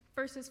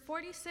verses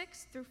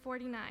 46 through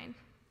 49.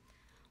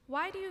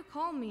 Why do you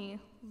call me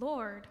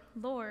Lord,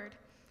 Lord,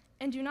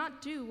 and do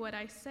not do what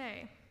I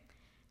say?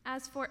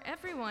 As for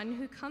everyone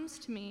who comes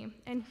to me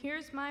and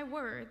hears my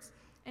words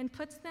and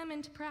puts them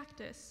into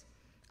practice,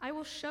 I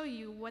will show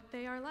you what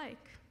they are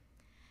like.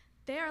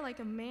 They are like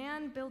a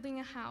man building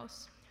a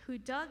house who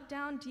dug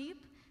down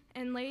deep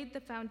and laid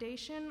the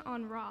foundation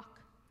on rock.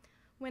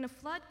 When a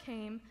flood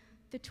came,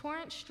 the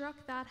torrent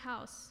struck that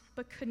house,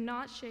 but could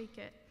not shake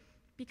it,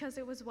 because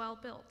it was well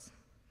built.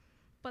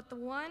 But the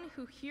one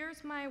who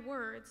hears my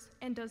words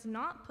and does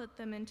not put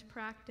them into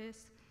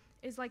practice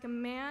is like a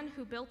man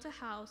who built a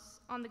house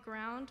on the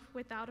ground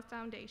without a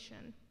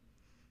foundation.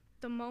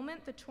 The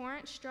moment the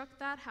torrent struck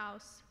that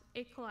house,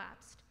 it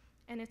collapsed,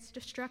 and its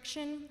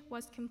destruction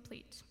was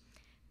complete.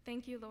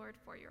 Thank you, Lord,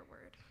 for your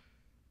word.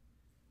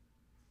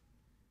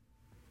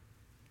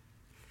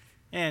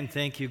 And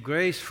thank you,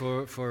 Grace,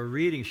 for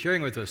reading,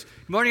 sharing with us.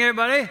 Good morning,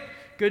 everybody.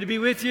 Good to be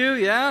with you,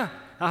 yeah?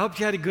 I hope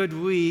you had a good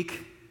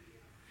week.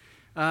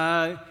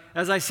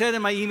 As I said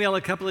in my email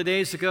a couple of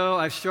days ago,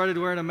 I've started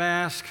wearing a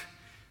mask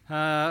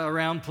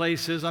around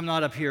places. I'm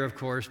not up here, of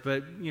course,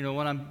 but,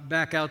 when I'm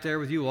back out there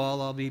with you all,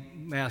 I'll be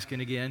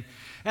masking again.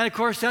 And, of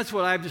course, that's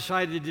what I've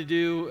decided to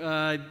do.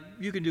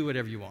 You can do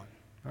whatever you want,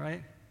 all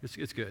right?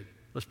 It's good.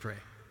 Let's pray.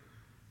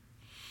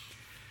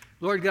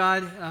 Lord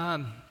God,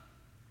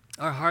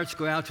 our hearts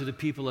go out to the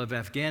people of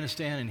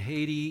Afghanistan and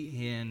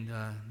Haiti, and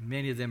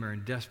many of them are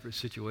in desperate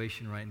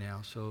situation right now.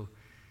 So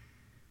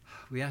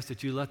we ask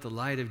that you let the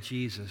light of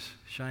Jesus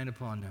shine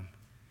upon them,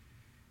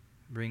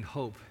 bring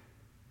hope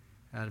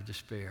out of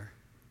despair.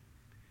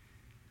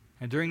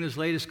 And during this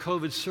latest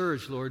COVID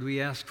surge, Lord,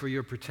 we ask for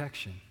your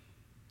protection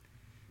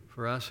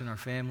for us and our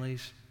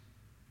families.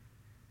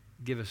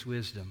 Give us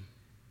wisdom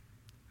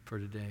for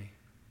today.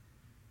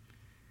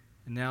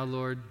 And now,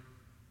 Lord,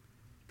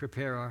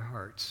 prepare our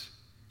hearts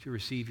to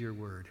receive your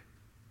word.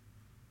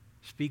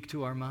 Speak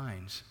to our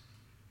minds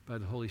by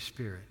the Holy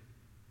Spirit.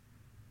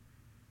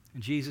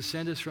 And Jesus,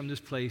 send us from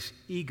this place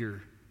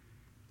eager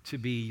to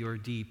be your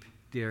deep,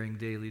 daring,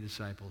 daily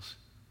disciples.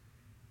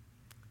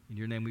 In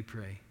your name we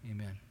pray.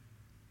 Amen.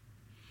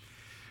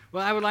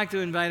 Well, I would like to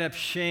invite up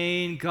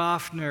Shane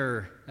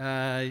Goffner.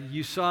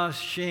 You saw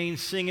Shane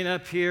singing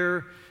up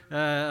here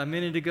a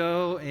minute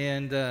ago,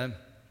 and a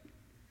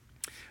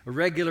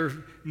regular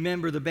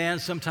member of the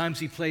band. Sometimes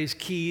he plays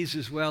keys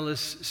as well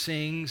as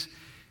sings.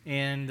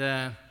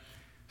 And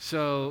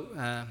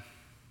so,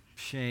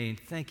 Shane,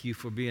 thank you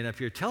for being up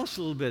here. Tell us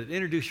a little bit.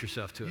 Introduce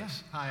yourself to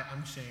us. Hi,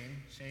 I'm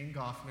Shane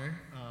Goffner.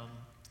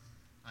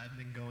 I've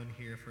been going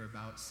here for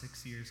about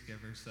 6 years,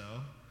 give or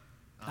so.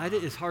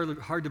 It's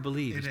hard to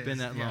believe it's been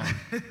that long.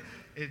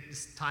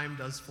 Time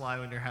does fly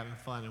when you're having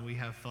fun, and we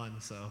have fun,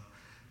 so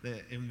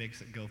it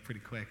makes it go pretty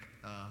quick.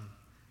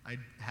 I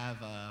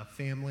have a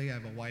family. I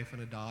have a wife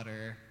and a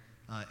daughter,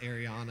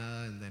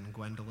 Ariana, and then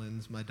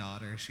Gwendolyn's my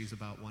daughter. She's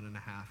about 1.5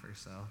 or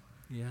so.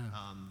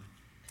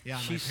 Yeah.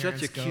 She's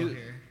such a cute.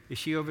 Here. Is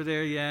she over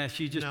there? Yeah,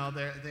 she just. No,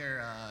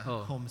 they're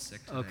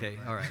homesick today. Okay,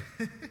 all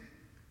right.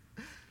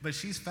 But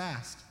she's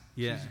fast.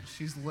 Yeah.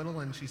 She's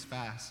little and she's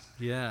fast.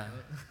 Yeah.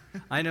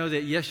 I know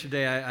that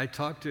yesterday I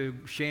talked to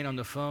Shane on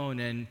the phone,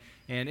 and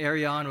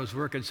Ariana was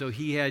working, so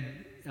he had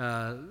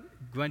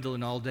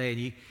Gwendolyn all day,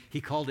 and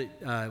he called it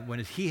when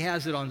he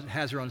has her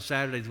on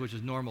Saturdays, which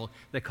is normal.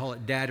 They call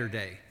it Dadder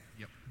Day.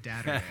 Yep,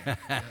 Dadder Day.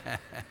 Yep.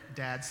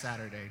 Dad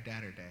Saturday,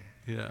 Dadder Day.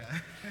 Yeah.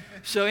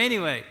 So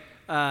anyway,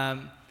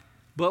 but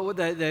what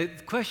the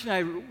question I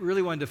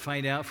really wanted to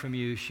find out from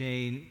you,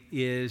 Shane,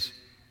 is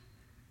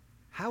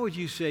how would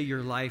you say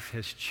your life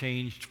has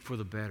changed for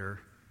the better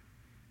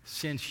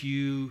since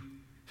you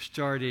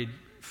started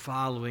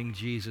following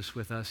Jesus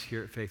with us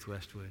here at Faith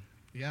Westwood?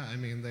 Yeah, I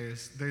mean,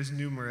 there's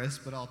numerous,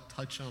 but I'll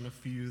touch on a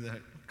few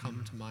that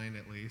come to mind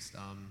at least.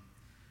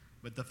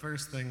 But the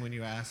first thing when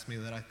you asked me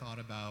that I thought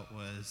about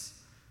was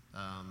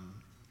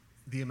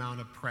the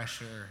amount of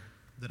pressure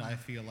that I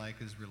feel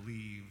like is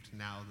relieved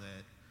now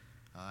that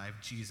I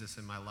have Jesus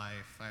in my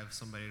life. I have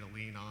somebody to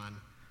lean on.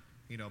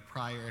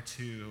 Prior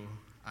to,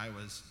 I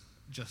was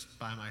just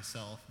by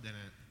myself,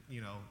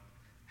 didn't,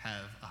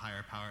 have a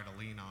higher power to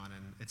lean on,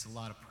 and it's a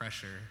lot of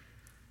pressure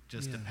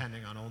just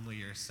depending on only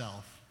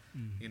yourself.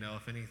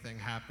 If anything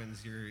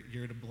happens,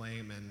 you're to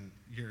blame and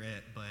you're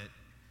it. But,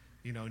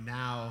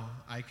 now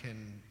I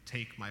can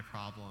take my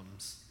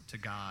problems to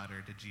God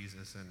or to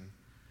Jesus and,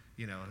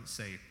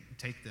 say,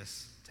 take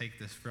this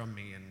from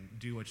me and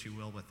do what you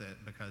will with it,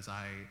 because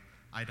I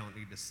don't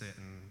need to sit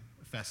and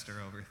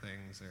fester over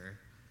things or.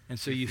 And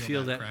so you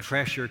feel that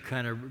pressure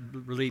kind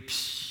of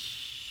release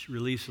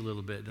a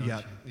little bit, don't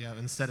you? Yeah.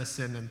 Instead of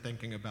sitting and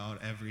thinking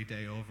about every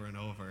day over and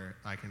over,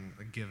 I can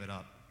give it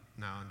up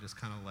now and just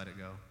kind of let it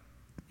go.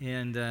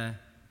 And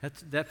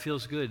that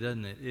feels good,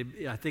 doesn't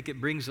it? I think it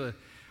brings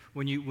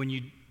when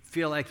you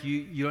feel like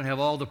you don't have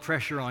all the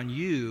pressure on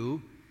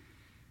you,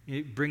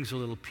 it brings a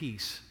little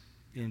peace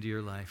into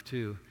your life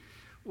too.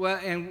 Well,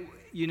 and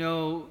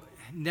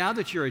now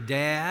that you're a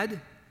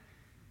dad,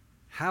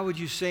 How would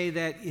you say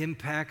that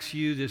impacts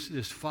you,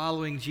 this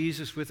following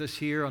Jesus with us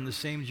here on the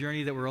same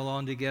journey that we're all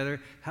on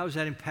together? How does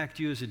that impact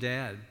you as a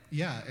dad?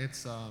 Yeah,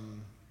 it's,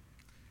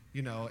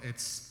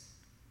 it's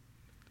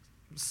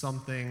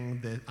something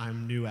that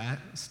I'm new at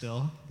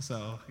still.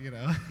 So,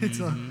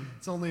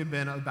 it's only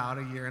been about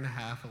a year and a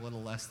half, a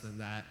little less than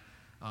that.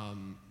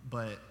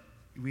 But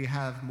we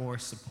have more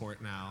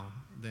support now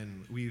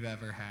than we've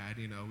ever had.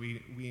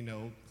 We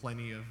know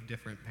plenty of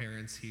different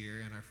parents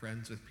here and are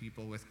friends with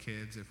people with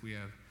kids. If we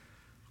have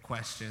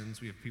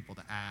questions, we have people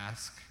to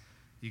ask.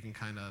 You can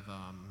kind of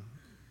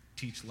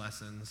teach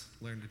lessons,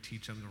 learn to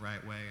teach them the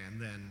right way, and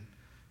then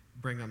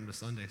bring them to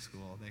Sunday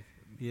school. They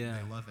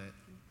love it.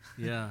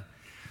 Yeah.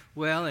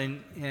 Well,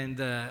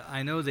 and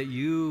I know that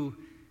you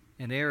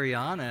and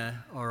Ariana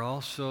are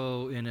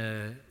also in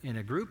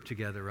a group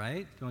together,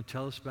 right? Do you want to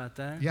tell us about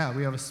that? Yeah,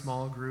 we have a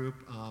small group.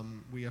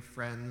 We have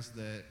friends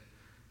that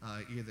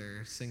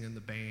either sing in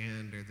the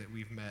band or that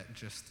we've met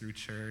just through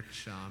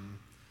church,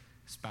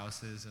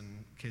 spouses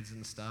and kids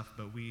and stuff,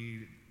 but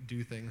we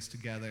do things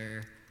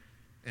together,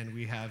 and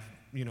we have,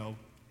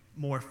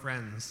 more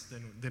friends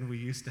than we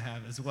used to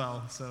have as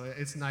well. So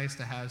it's nice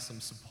to have some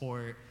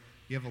support.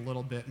 You have a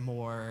little bit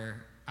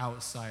more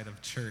outside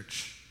of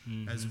church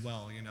as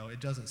well.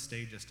 It doesn't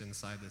stay just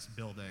inside this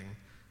building.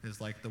 As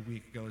like the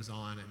week goes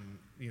on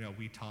and,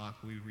 we talk,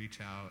 we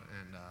reach out,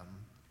 and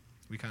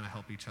we kind of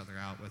help each other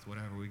out with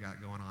whatever we got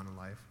going on in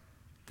life.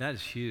 That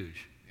is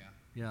huge.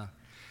 Yeah.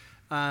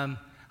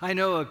 I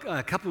know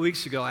a couple of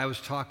weeks ago I was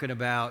talking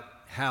about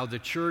how the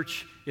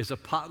church is a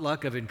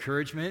potluck of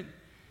encouragement.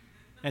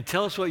 And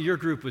tell us what your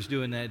group was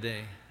doing that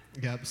day.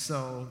 Yep,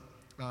 so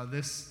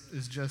this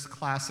is just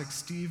classic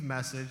Steve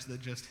message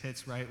that just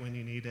hits right when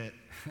you need it,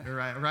 or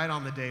right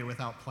on the day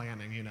without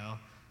planning,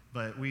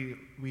 But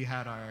we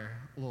had our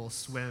little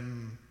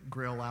swim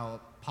grill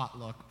out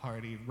potluck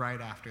party right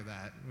after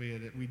that.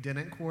 We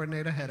didn't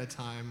coordinate ahead of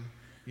time,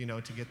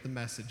 to get the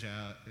message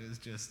out.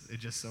 It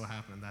just so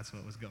happened that's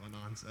what was going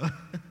on. So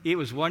it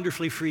was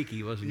wonderfully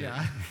freaky, wasn't it?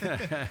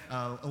 Yeah,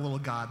 a little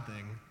God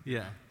thing.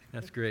 Yeah,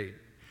 that's great.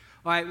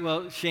 All right,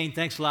 well, Shane,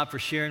 thanks a lot for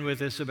sharing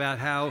with us about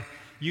how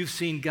you've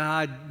seen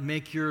God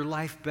make your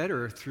life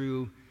better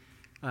through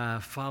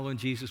following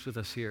Jesus with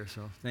us here.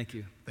 So thank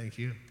you. Thank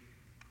you.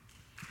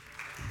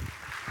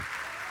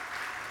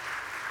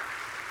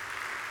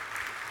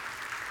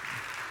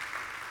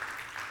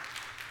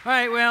 All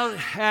right, well,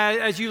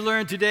 as you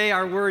learned today,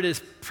 our word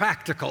is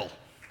practical.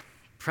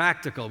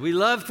 Practical. We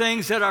love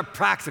things that are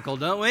practical,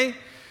 don't we?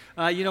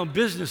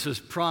 Businesses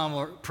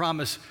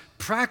promise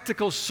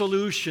practical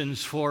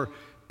solutions for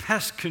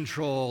pest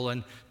control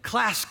and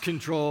class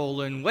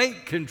control and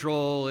weight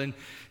control. And,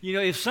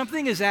 if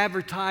something is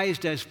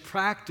advertised as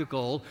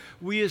practical,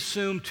 we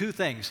assume two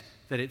things: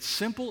 that it's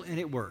simple and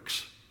it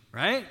works,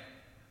 right?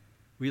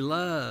 We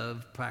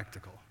love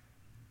practical.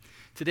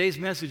 Today's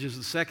message is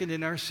the second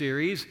in our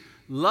series,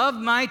 Love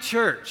My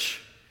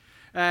Church.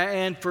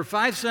 And for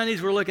 5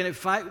 Sundays, we're looking at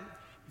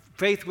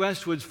Faith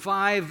Westwood's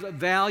 5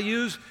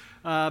 values,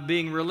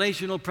 being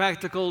relational,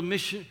 practical,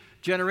 mission,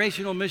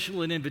 generational,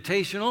 missional, and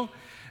invitational.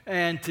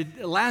 And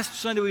last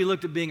Sunday, we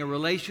looked at being a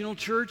relational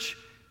church.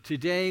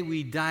 Today,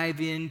 we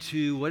dive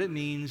into what it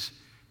means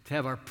to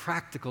have our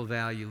practical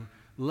value.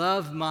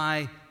 Love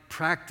my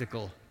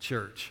practical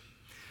church.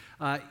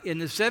 In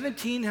the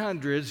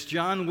 1700s,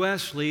 John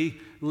Wesley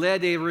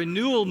led a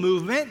renewal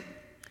movement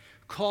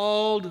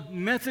called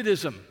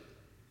Methodism.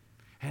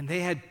 And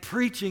they had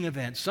preaching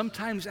events,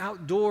 sometimes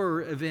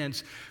outdoor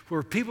events,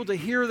 for people to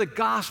hear the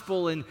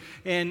gospel.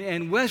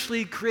 And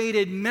Wesley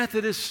created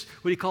Methodist,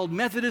 what he called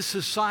Methodist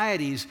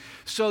societies,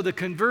 so the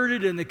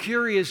converted and the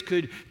curious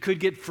could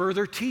get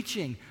further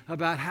teaching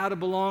about how to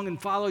belong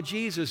and follow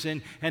Jesus,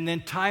 and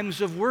then times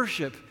of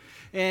worship.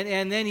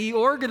 And then he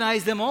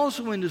organized them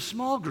also into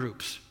small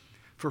groups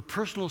for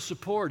personal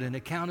support and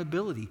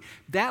accountability.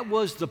 That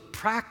was the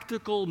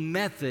practical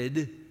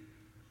method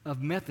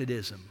of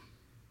Methodism.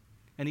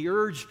 And he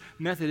urged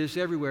Methodists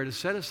everywhere to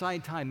set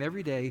aside time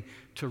every day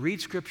to read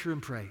Scripture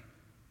and pray.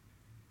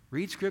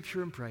 Read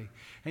Scripture and pray.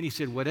 And he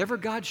said, whatever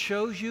God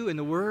shows you in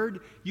the Word,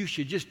 you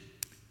should just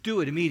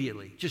do it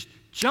immediately. Just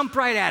jump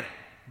right at it.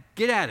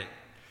 Get at it.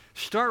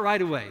 Start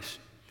right away.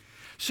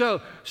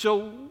 So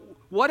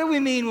what do we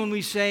mean when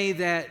we say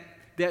that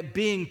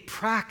being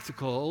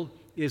practical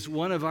is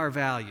one of our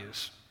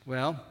values?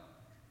 Well,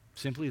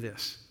 simply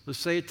this. Let's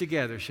say it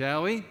together,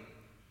 shall we?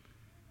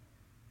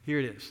 Here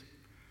it is.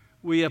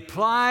 We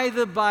apply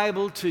the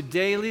Bible to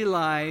daily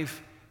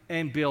life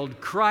and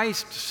build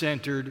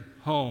Christ-centered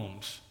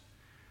homes.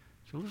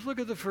 So let's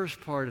look at the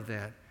first part of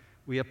that.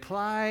 We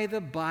apply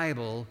the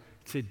Bible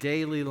to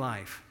daily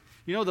life.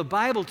 The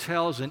Bible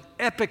tells an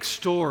epic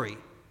story.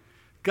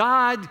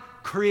 God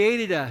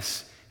created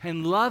us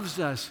and loves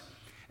us.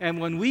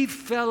 And when we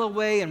fell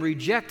away and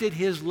rejected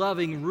His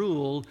loving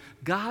rule,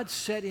 God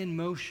set in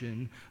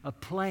motion a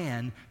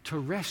plan to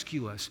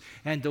rescue us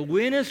and to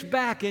win us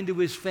back into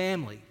His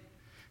family.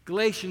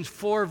 Galatians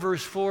 4,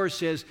 verse 4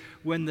 says,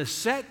 when the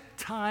set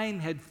time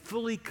had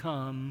fully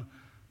come,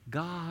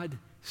 God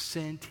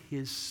sent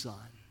His Son.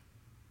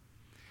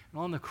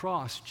 On the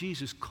cross,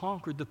 Jesus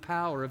conquered the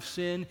power of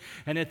sin,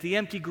 and at the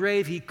empty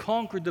grave, he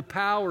conquered the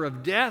power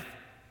of death.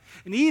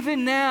 And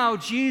even now,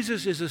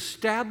 Jesus is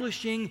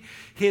establishing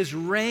his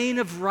reign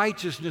of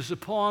righteousness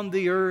upon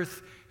the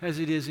earth as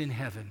it is in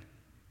heaven.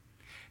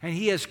 And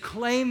he has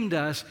claimed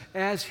us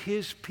as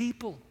his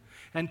people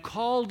and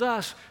called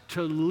us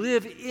to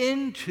live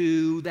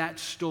into that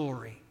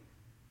story.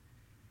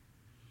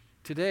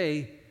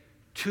 Today,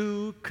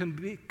 two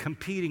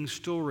competing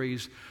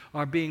stories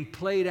are being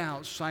played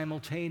out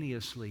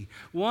simultaneously.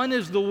 One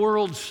is the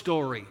world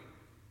story.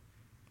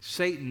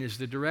 Satan is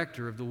the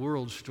director of the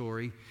world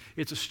story.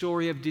 It's a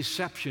story of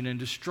deception and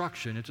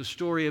destruction. It's a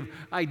story of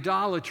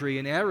idolatry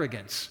and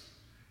arrogance.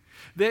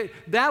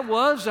 That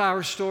was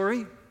our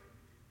story,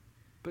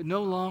 but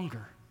no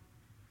longer.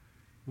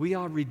 We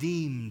are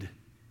redeemed.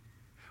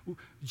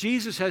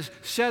 Jesus has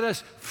set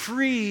us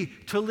free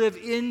to live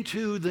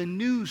into the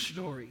new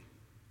story.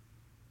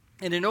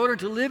 And in order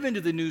to live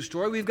into the new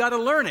story, we've got to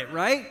learn it,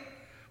 right?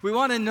 We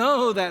want to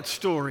know that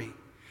story.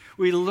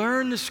 We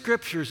learn the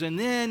scriptures and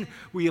then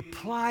we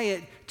apply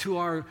it to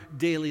our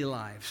daily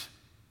lives.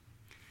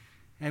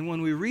 And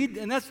when we read,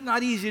 and that's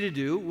not easy to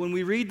do, when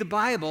we read the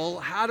Bible,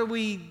 how do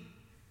we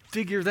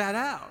figure that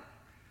out?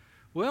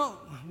 Well,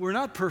 we're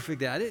not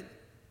perfect at it.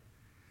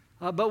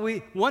 But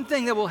one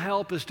thing that will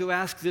help is to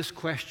ask this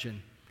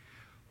question: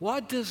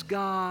 what does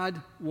God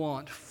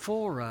want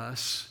for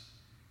us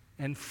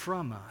and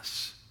from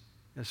us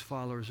as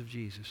followers of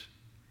Jesus?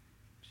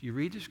 So you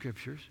read the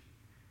scriptures.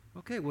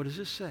 Okay, what does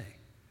this say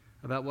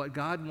about what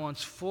God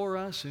wants for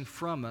us and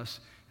from us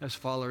as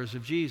followers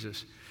of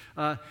Jesus?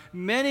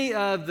 Many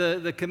of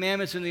the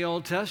commandments in the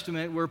Old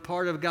Testament were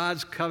part of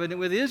God's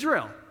covenant with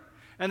Israel,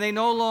 and they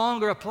no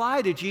longer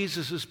apply to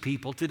Jesus'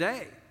 people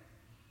today.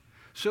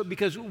 So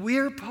because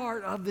we're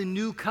part of the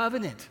new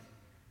covenant.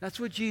 That's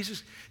what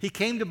Jesus, he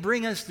came to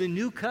bring us the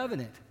new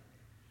covenant.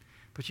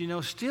 But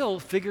still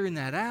figuring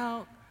that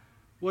out,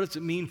 what does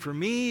it mean for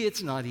me?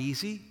 It's not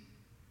easy.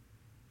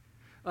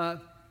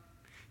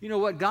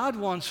 What God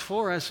wants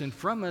for us and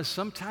from us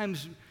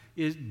sometimes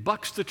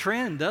bucks the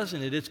trend,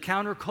 doesn't it? It's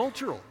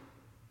countercultural.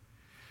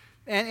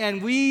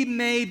 And we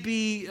may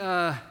be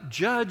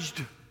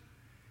judged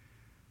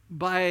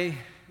by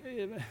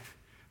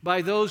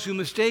those who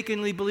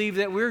mistakenly believe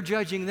that we're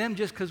judging them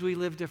just because we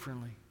live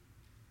differently.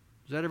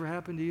 Does that ever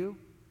happen to you?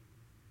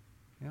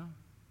 Yeah.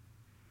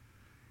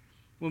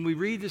 When we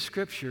read the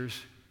scriptures,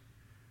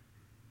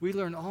 we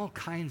learn all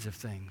kinds of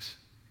things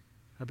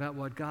about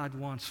what God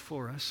wants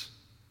for us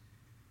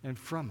and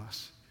from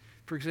us.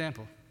 For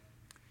example,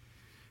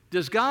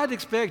 does God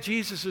expect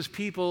Jesus'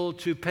 people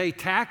to pay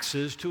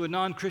taxes to a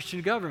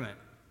non-Christian government?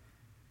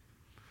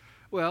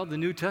 Well, the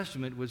New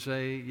Testament would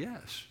say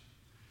yes.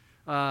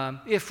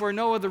 If for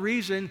no other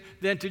reason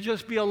than to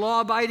just be a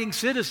law-abiding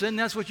citizen,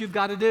 that's what you've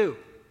got to do.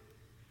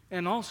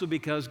 And also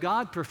because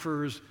God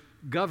prefers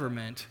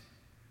government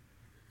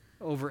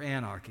over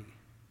anarchy.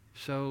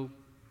 So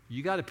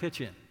you got to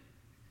pitch in.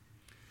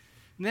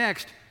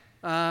 Next,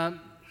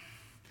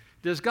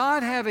 does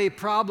God have a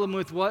problem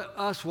with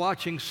us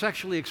watching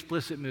sexually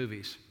explicit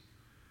movies?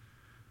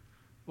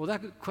 Well,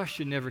 that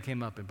question never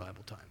came up in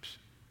Bible times,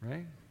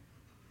 right?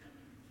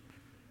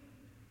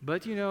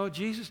 But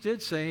Jesus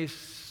did say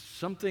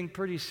something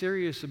pretty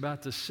serious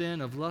about the sin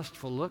of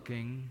lustful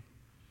looking.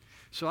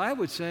 So I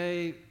would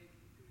say,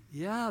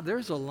 yeah,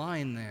 there's a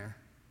line there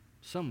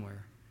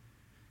somewhere.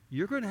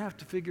 You're going to have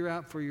to figure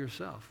out for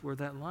yourself where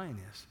that line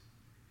is.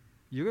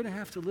 You're going to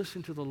have to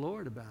listen to the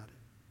Lord about it.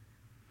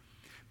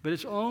 But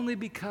it's only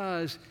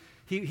because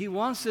he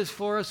wants this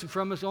for us and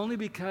from us, only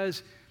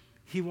because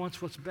he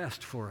wants what's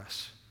best for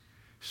us,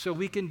 so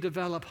we can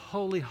develop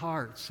holy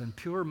hearts and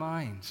pure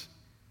minds.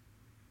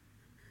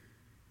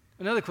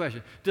 Another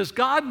question: does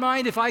God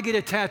mind if I get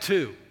a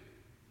tattoo?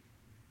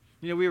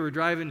 We were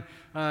driving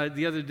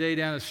the other day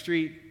down the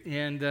street,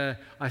 and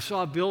I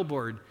saw a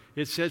billboard.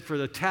 It said for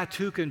the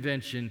tattoo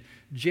convention,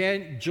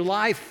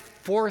 July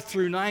 4th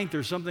through 9th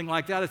or something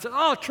like that. I said,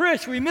 oh,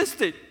 Trish, we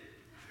missed it.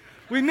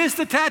 We missed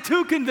the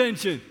tattoo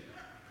convention.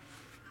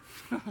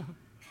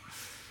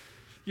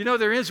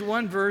 There is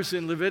one verse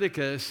in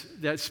Leviticus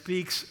that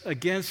speaks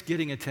against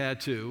getting a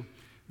tattoo.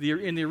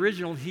 In the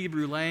original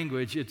Hebrew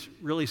language, it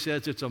really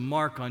says it's a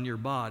mark on your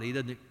body.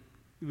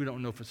 We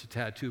don't know if it's a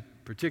tattoo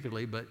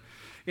particularly, but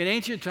in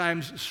ancient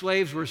times,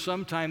 slaves were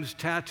sometimes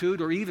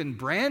tattooed or even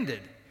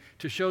branded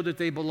to show that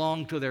they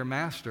belonged to their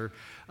master.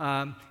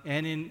 And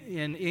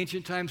in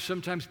ancient times,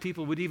 sometimes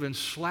people would even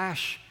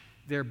slash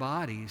their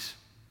bodies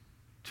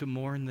to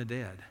mourn the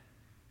dead.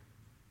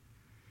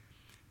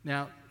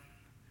 Now,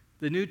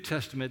 the New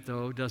Testament,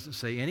 though, doesn't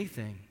say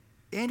anything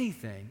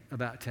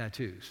about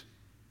tattoos.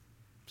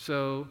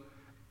 So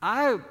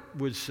I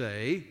would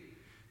say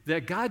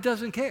that God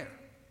doesn't care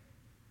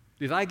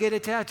if I get a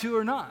tattoo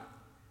or not.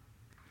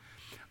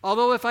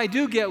 Although if I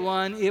do get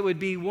one, it would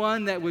be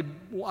one that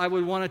I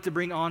would want it to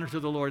bring honor to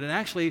the Lord. And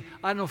actually,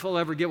 I don't know if I'll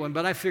ever get one,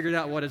 but I figured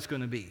out what it's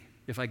going to be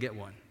if I get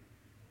one.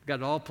 Got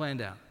it all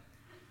planned out.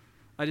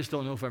 I just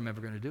don't know if I'm ever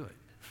going to do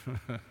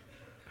it.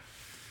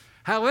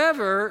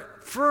 However,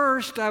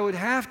 first I would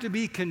have to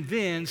be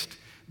convinced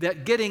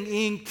that getting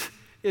inked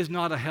is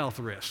not a health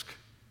risk.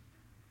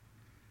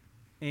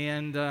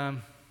 And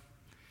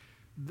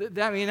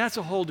that's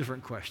a whole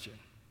different question.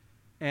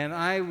 And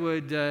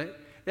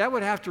that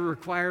would have to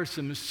require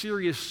some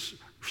serious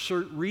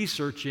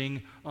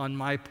researching on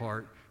my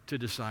part to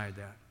decide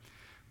that.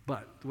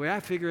 But the way I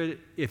figure it,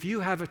 if you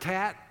have a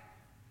tat,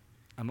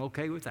 I'm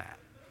okay with that.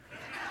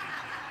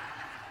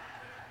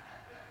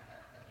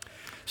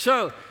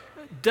 So,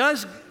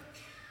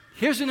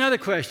 here's another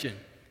question.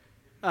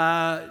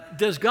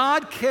 Does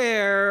God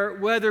care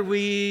whether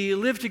we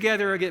live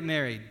together or get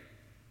married?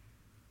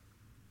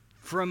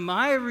 From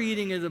my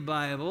reading of the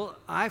Bible,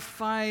 I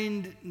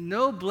find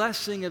no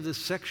blessing of the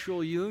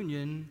sexual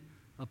union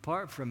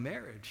apart from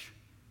marriage.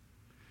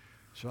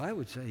 So I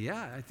would say,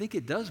 yeah, I think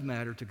it does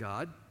matter to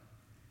God.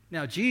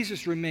 Now,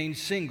 Jesus remained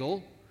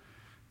single.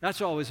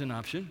 That's always an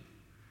option.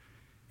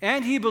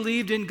 And he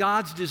believed in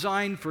God's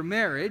design for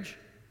marriage.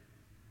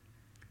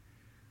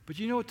 But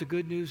you know what the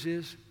good news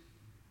is?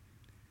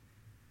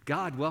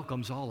 God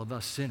welcomes all of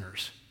us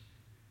sinners,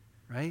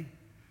 right?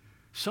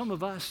 Some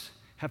of us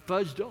have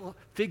fudged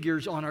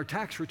figures on our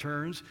tax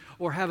returns,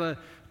 or have a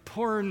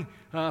porn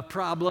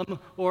problem,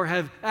 or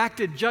have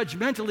acted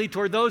judgmentally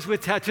toward those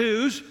with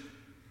tattoos,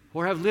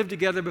 or have lived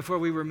together before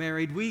we were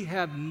married. We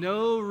have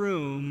no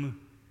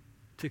room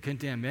to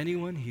condemn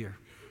anyone here.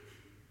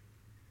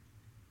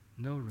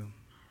 No room.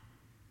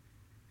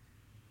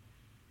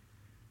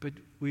 But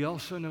we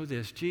also know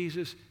this: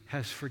 Jesus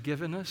has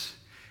forgiven us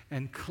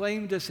and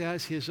claimed us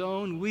as his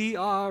own. We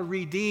are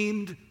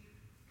redeemed.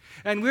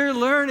 And we're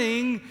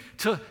learning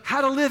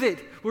how to live it.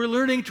 We're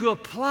learning to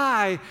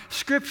apply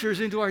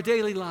scriptures into our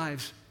daily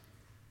lives.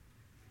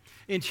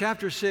 In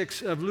chapter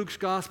 6 of Luke's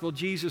gospel,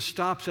 Jesus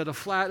stops at a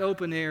flat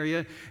open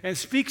area and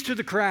speaks to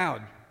the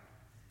crowd.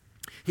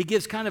 He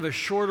gives kind of a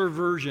shorter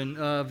version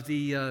of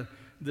the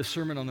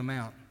Sermon on the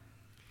Mount.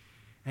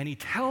 And he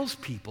tells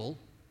people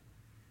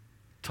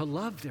to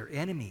love their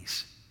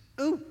enemies.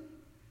 Ooh.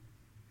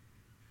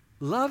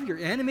 Love your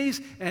enemies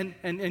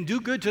and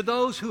do good to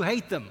those who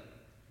hate them.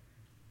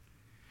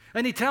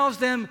 And he tells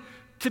them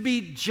to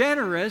be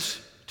generous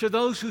to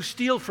those who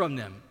steal from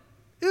them.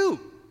 Ooh.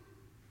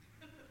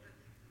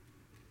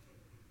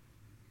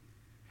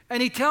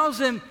 And he tells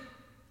them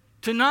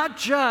to not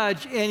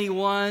judge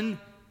anyone,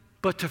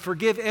 but to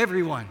forgive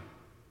everyone.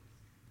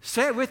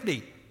 Say it with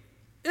me.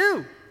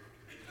 Ooh.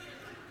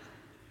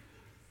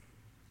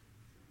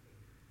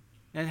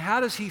 And how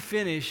does he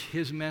finish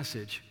his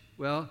message?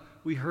 Well,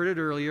 we heard it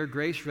earlier.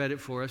 Grace read it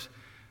for us.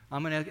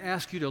 I'm going to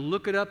ask you to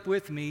look it up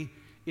with me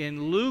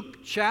in Luke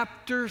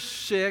chapter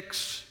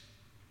 6,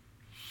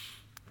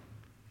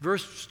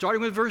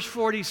 starting with verse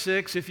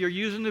 46. If you're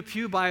using the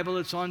Pew Bible,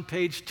 it's on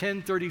page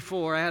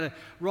 1034. I had a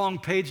wrong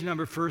page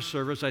number first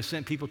service. I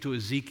sent people to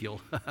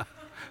Ezekiel.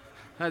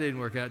 That didn't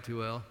work out too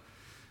well.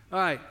 All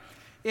right.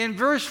 In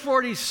verse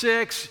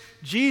 46,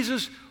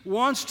 Jesus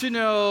wants to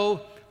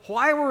know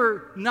why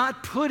we're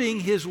not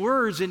putting his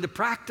words into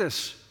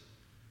practice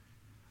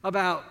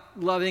about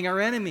loving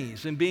our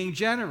enemies and being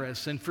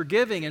generous and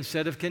forgiving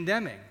instead of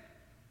condemning.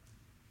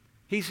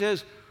 He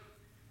says,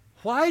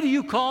 "Why do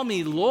you call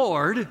me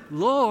Lord,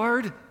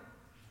 Lord,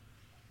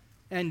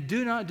 and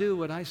do not do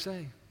what I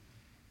say?"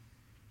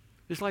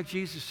 It's like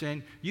Jesus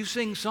saying, you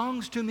sing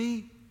songs to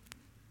me,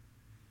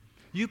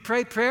 you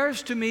pray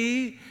prayers to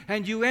me,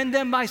 and you end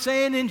them by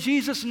saying, in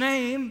Jesus'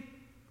 name,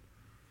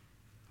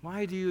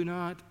 why do you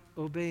not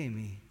obey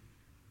me?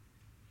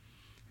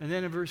 And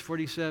then in verse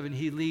 47,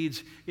 he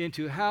leads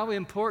into how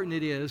important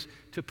it is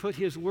to put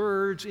his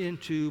words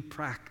into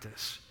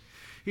practice.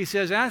 He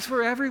says, as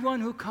for everyone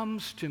who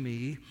comes to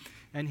me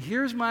and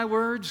hears my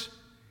words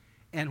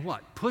and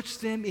what? Puts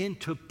them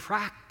into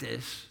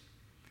practice,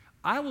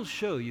 I will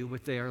show you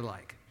what they are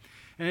like.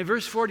 And in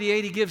verse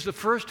 48, he gives the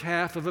first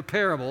half of a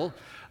parable.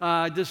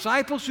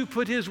 Disciples who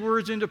put his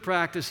words into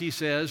practice, he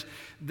says,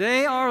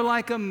 they are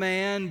like a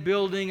man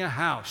building a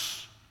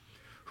house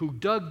who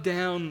dug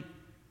down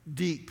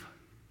deep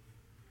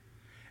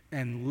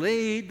and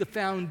laid the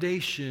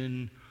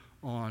foundation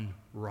on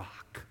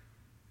rock.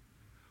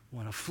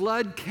 When a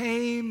flood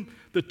came,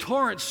 the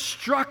torrent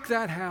struck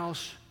that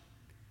house,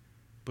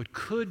 but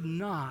could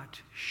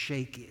not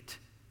shake it.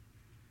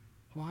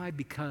 Why?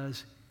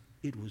 Because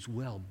it was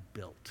well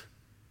built.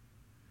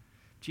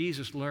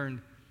 Jesus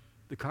learned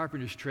the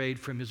carpenter's trade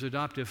from his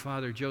adoptive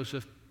father,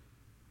 Joseph.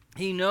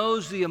 He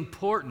knows the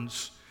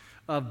importance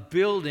of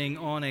building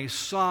on a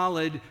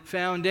solid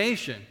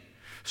foundation.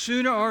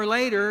 Sooner or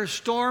later,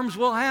 storms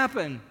will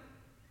happen.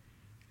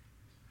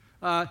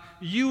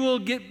 You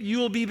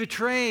will be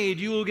betrayed.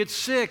 You will get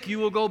sick. You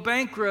will go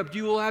bankrupt.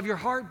 You will have your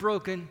heart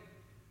broken.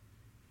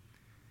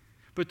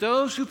 But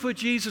those who put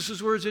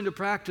Jesus' words into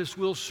practice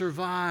will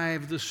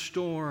survive the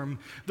storm.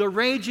 The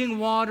raging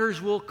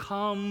waters will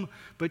come,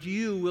 but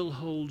you will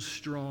hold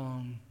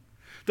strong.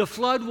 The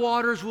flood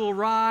waters will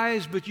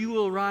rise, but you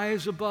will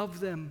rise above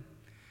them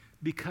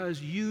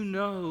because you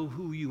know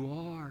who you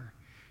are.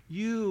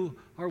 You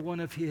are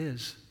one of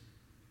his.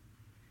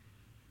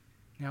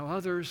 Now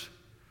others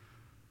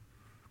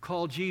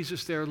call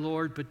Jesus their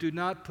Lord, but do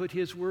not put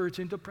his words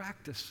into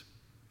practice.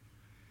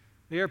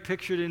 They are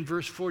pictured in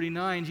verse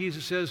 49.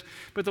 Jesus says,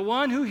 "But the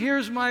one who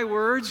hears my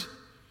words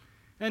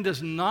and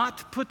does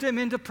not put them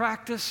into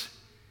practice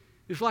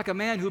is like a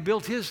man who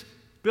built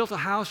a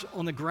house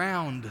on the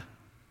ground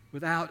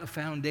without a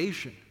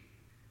foundation.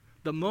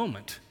 The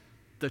moment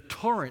the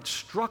torrent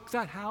struck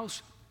that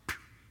house,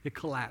 it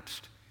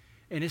collapsed,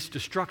 and its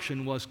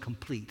destruction was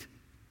complete."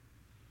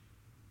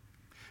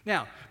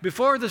 Now,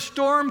 before the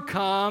storm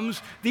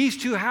comes, these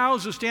two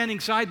houses standing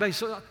side by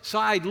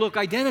side look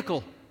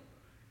identical.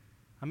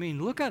 I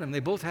mean, look at them. They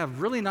both have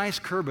really nice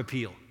curb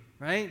appeal,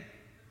 right?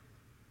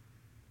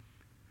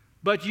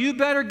 But you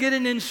better get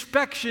an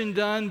inspection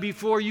done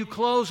before you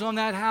close on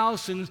that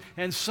house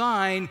and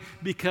sign,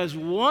 because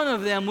one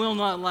of them will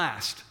not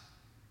last.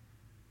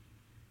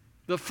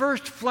 The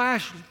first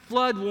flash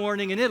flood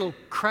warning, and it'll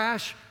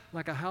crash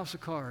like a house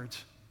of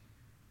cards.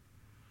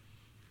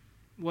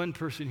 One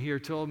person here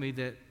told me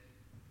that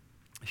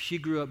she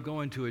grew up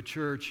going to a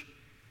church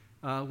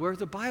where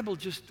the Bible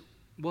just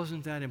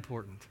wasn't that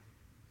important.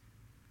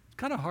 It's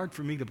kind of hard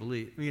for me to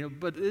believe,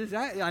 but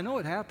I know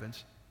it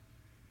happens.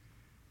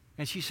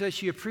 And she says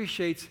she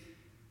appreciates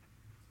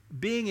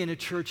being in a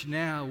church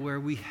now where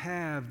we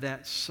have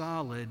that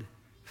solid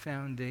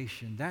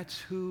foundation. That's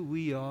who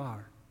we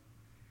are.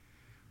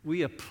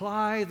 We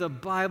apply the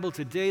Bible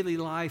to daily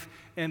life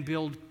and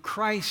build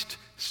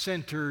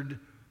Christ-centered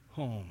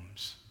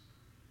homes.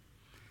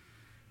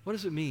 What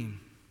does it mean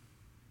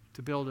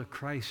to build a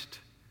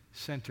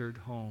Christ-centered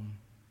home?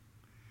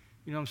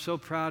 I'm so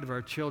proud of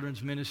our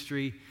children's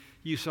ministry.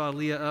 You saw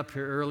Leah up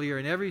here earlier,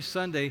 and every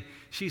Sunday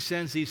she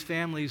sends these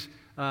families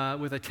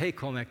with a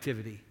take-home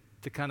activity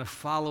to kind of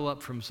follow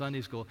up from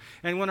Sunday school.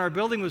 And when our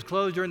building was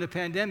closed during the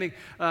pandemic,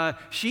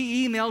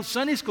 she emailed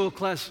Sunday school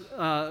class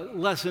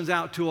lessons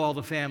out to all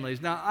the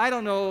families. Now, I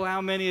don't know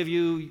how many of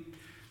you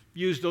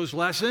used those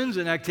lessons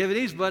and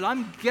activities, but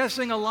I'm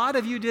guessing a lot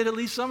of you did at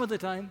least some of the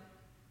time.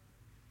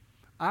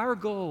 Our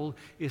goal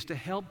is to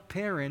help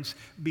parents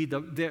be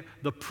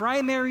the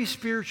primary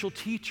spiritual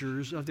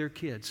teachers of their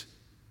kids,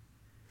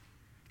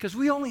 because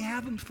we only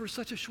have them for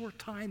such a short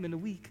time in a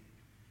week.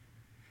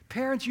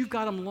 Parents, you've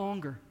got them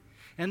longer.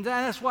 And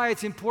that's why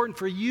it's important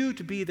for you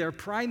to be their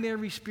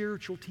primary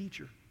spiritual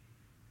teacher.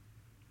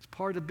 It's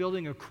part of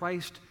building a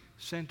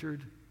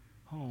Christ-centered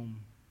home.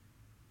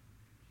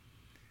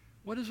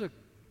 What does a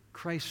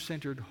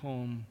Christ-centered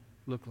home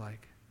look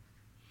like?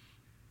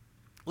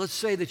 Let's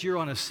say that you're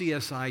on a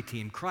CSI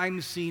team,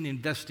 crime scene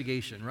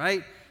investigation,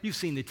 right? You've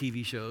seen the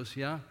TV shows,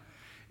 yeah?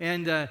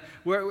 And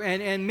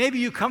maybe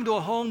you come to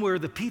a home where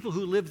the people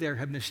who live there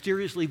have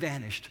mysteriously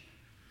vanished.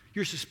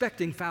 You're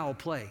suspecting foul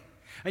play,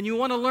 and you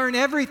want to learn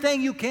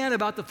everything you can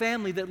about the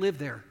family that lived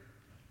there.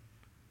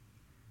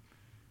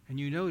 And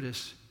you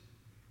notice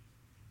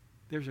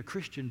there's a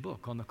Christian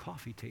book on the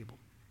coffee table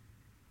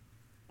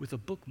with a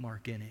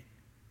bookmark in it.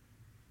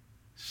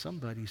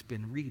 Somebody's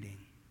been reading.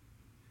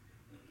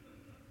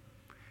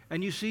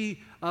 And you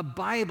see a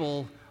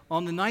Bible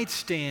on the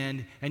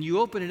nightstand, and you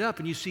open it up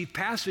and you see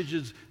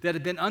passages that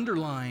have been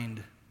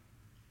underlined.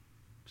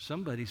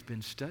 Somebody's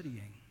been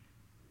studying.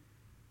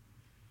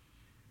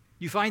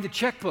 You find a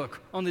checkbook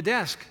on the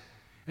desk,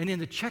 and in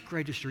the check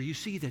register, you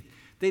see that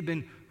they've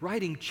been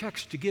writing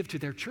checks to give to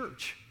their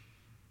church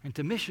and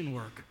to mission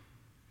work.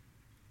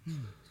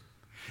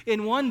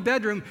 In one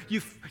bedroom,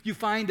 you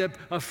find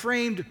a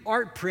framed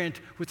art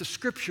print with a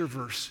scripture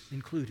verse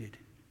included.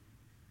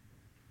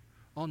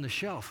 On the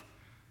shelf,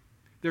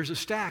 there's a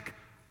stack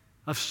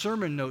of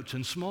sermon notes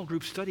and small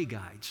group study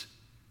guides.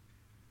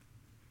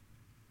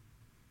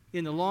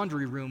 In the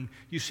laundry room,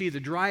 you see the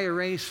dry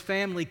erase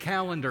family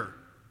calendar.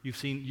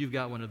 You've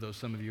got one of those,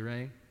 some of you,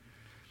 right?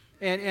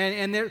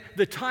 And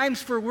the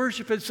times for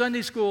worship at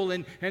Sunday school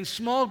and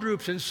small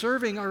groups and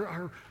serving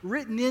are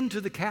written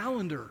into the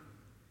calendar.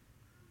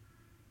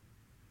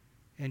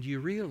 And you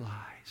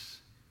realize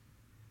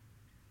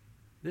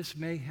this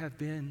may have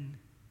been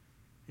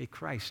a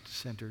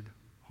Christ-centered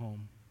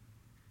home.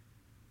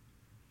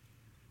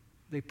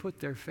 They put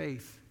their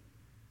faith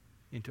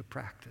into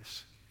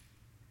practice.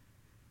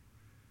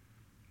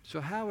 So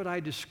how would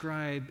I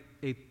describe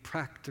a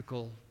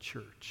practical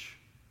church?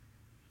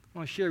 I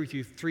want to share with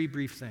you three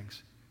brief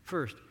things.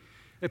 First,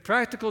 a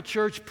practical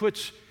church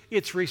puts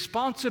its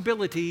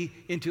responsibility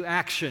into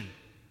action.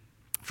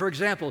 For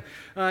example,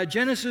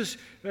 Genesis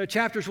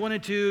chapters 1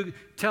 and 2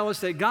 tell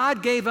us that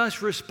God gave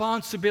us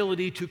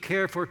responsibility to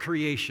care for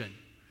creation.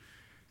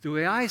 The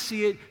way I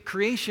see it,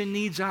 creation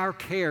needs our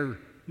care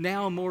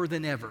now more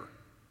than ever.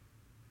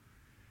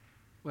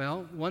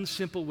 Well, one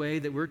simple way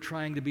that we're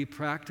trying to be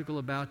practical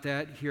about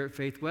that here at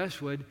Faith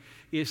Westwood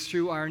is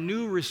through our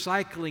new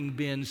recycling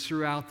bins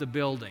throughout the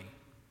building.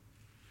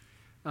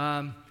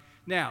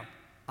 Now,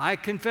 I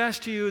confess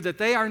to you that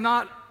they are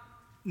not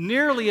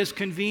nearly as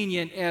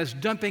convenient as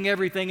dumping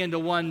everything into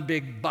one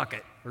big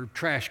bucket or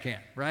trash can,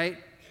 right?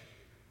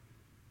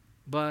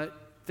 But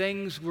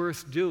things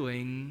worth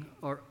doing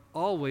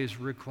always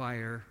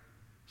require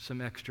some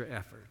extra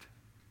effort.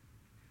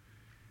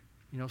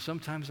 You know,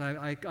 sometimes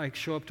I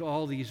show up to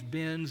all these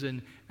bins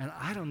and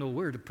I don't know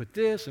where to put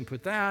this and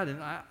put that,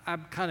 and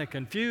I'm kind of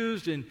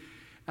confused, and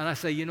I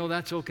say, you know,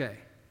 that's okay.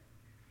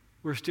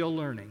 We're still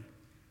learning.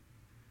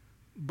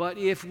 But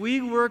if we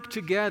work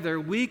together,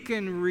 we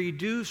can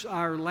reduce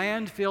our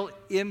landfill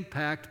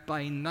impact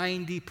by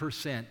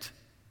 90%.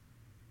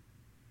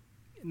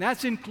 And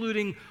that's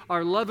including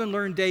our Love and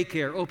Learn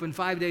daycare, open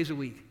 5 days a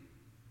week.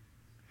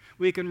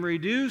 We can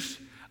reduce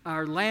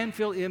our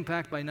landfill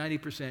impact by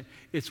 90%.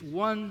 It's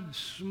one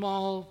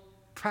small,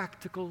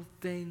 practical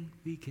thing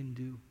we can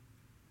do.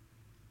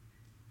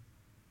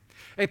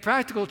 A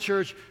practical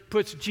church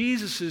puts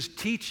Jesus'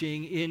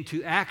 teaching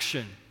into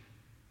action.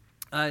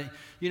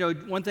 You know,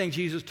 one thing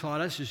Jesus taught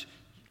us is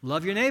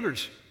love your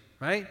neighbors,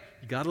 right?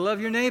 You got to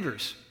love your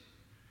neighbors.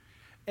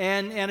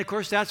 And of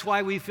course, that's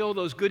why we fill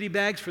those goodie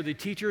bags for the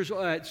teachers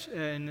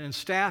and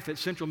staff at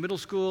Central Middle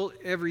School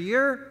every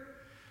year.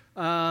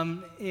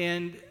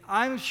 And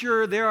I'm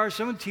sure there are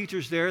some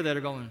teachers there that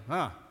are going,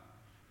 I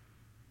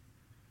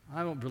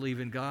don't believe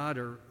in God,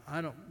 or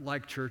I don't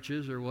like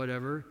churches or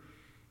whatever.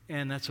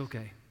 And that's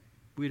okay.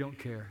 We don't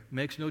care.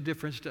 Makes no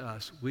difference to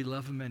us. We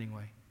love them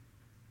anyway.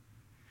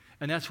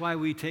 And that's why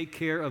we take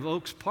care of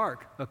Oaks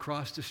Park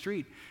across the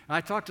street.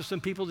 I talked to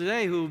some people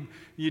today who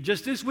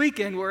just this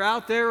weekend were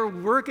out there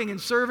working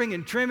and serving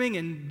and trimming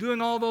and doing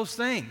all those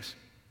things.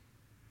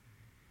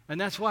 And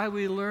that's why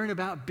we learn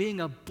about being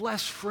a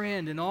blessed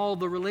friend and all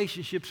the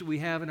relationships that we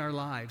have in our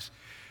lives.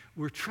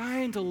 We're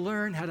trying to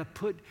learn how to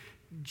put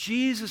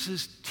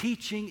Jesus'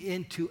 teaching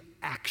into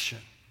action.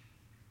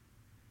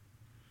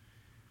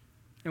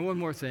 And one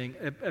more thing,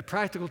 a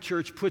practical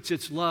church puts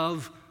its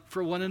love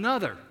for one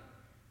another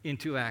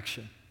into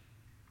action.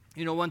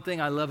 You know, one thing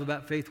I love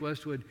about Faith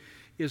Westwood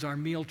is our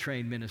meal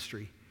train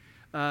ministry.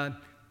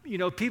 You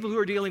know, people who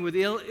are dealing with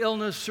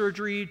illness,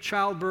 surgery,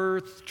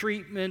 childbirth,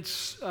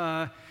 treatments,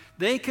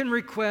 they can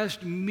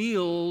request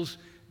meals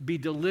be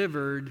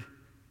delivered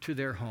to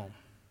their home.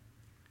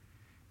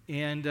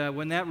 And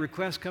when that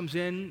request comes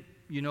in,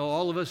 you know,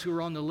 all of us who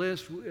are on the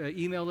list,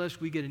 email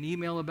list, we get an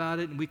email about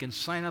it, and we can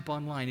sign up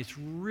online. It's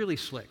really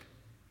slick.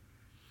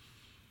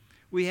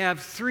 We have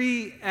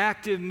 3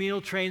 active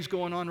meal trains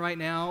going on right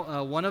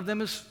now. One of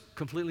them is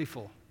completely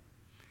full.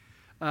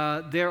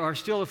 There are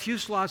still a few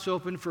slots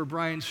open for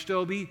Brian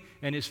Stobie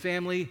and his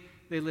family.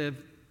 They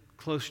live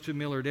close to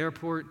Millard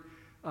Airport.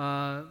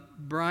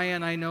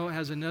 Brian, I know,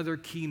 has another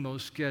chemo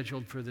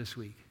scheduled for this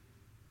week.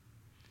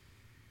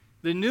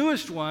 The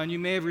newest one you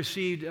may have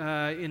received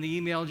in the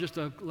email just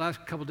the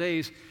last couple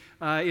days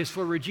is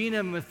for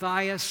Regina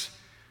Matthias.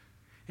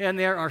 And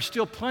there are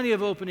still plenty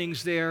of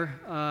openings there.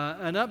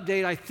 An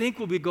update, I think,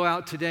 will go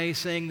out today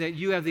saying that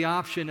you have the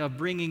option of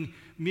bringing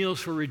meals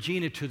for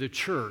Regina to the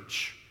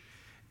church,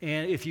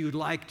 and if you would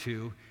like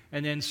to,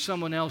 and then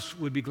someone else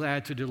would be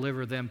glad to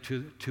deliver them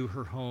to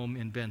her home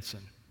in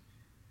Benson.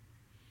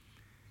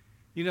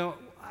 You know,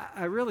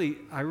 I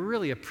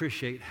really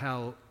appreciate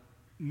how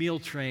Meal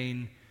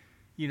Train,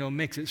 you know,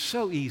 makes it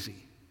so easy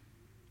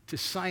to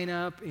sign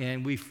up,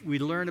 and we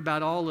learn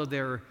about all of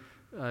their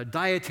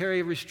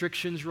dietary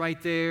restrictions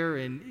right there,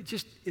 and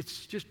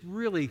it's just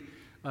really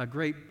a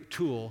great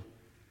tool.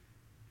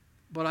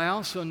 But I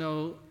also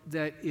know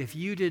that if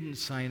you didn't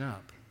sign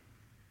up,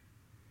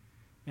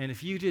 and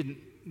if you didn't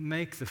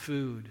make the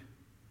food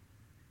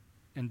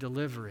and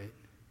deliver it,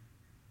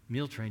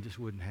 Meal Train just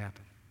wouldn't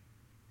happen.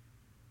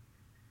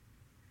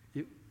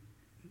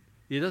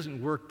 It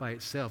doesn't work by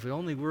itself. It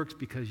only works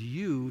because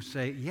you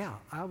say, yeah,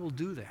 I will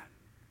do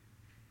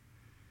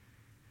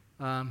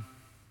that.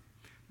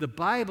 The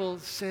Bible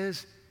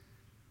says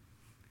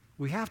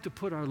we have to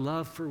put our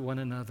love for one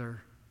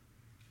another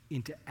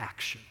into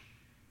action.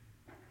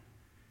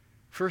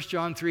 1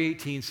 John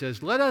 3:18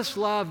 says, let us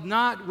love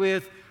not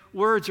with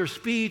words or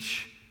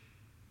speech,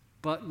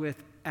 but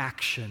with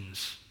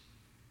actions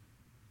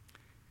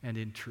and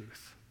in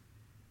truth.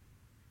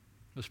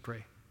 Let's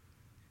pray.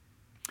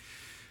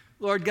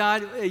 Lord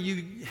God,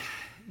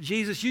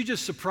 Jesus, you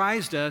just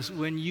surprised us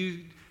when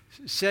you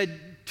said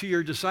to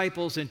your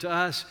disciples and to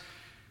us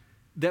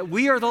that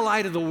we are the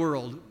light of the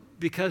world,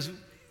 because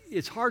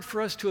it's hard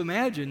for us to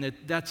imagine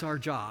that that's our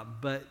job,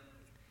 but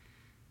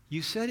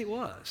you said it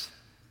was.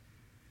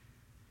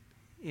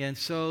 And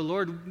so,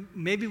 Lord,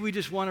 maybe we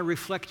just want to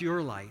reflect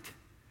your light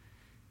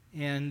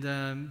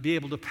and be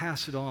able to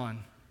pass it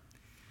on.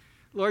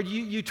 Lord,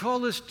 you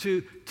told us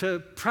to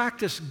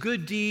practice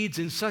good deeds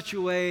in such a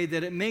way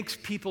that it makes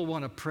people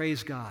want to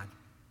praise God.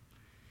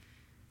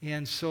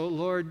 And so,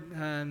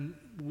 Lord,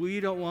 we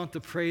don't want the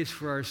praise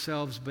for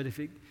ourselves, but if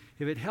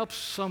it helps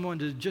someone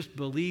to just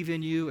believe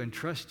in you and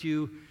trust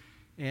you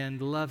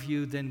and love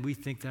you, then we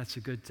think that's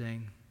a good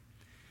thing.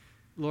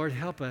 Lord,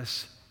 help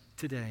us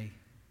today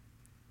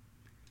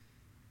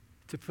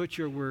to put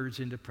your words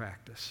into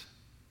practice.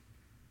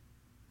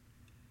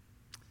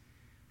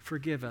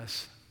 Forgive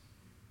us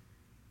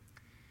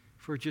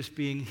for just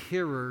being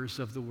hearers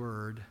of the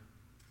word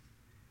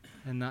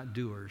and not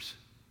doers.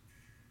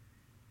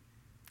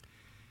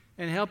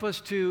 And help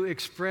us to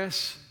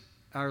express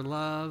our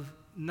love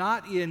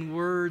not in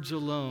words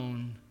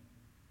alone,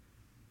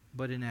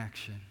 but in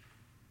action.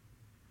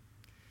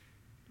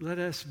 Let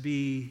us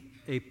be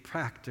a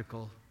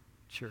practical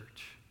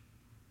church.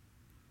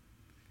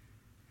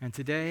 And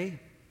today,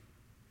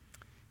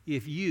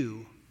 if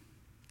you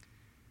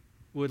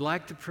would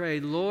like to pray,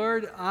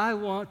 Lord, I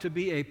want to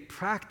be a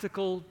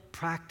practical,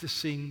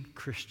 practicing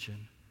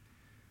Christian,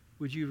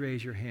 would you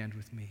raise your hand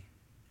with me?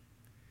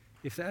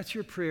 If that's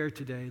your prayer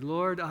today,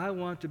 Lord, I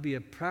want to be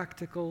a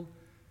practical,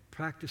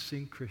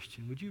 practicing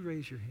Christian, would you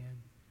raise your hand?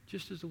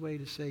 Just as a way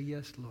to say,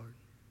 yes, Lord.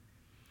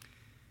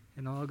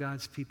 And all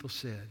God's people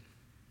said,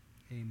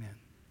 amen.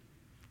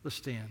 Let's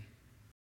stand.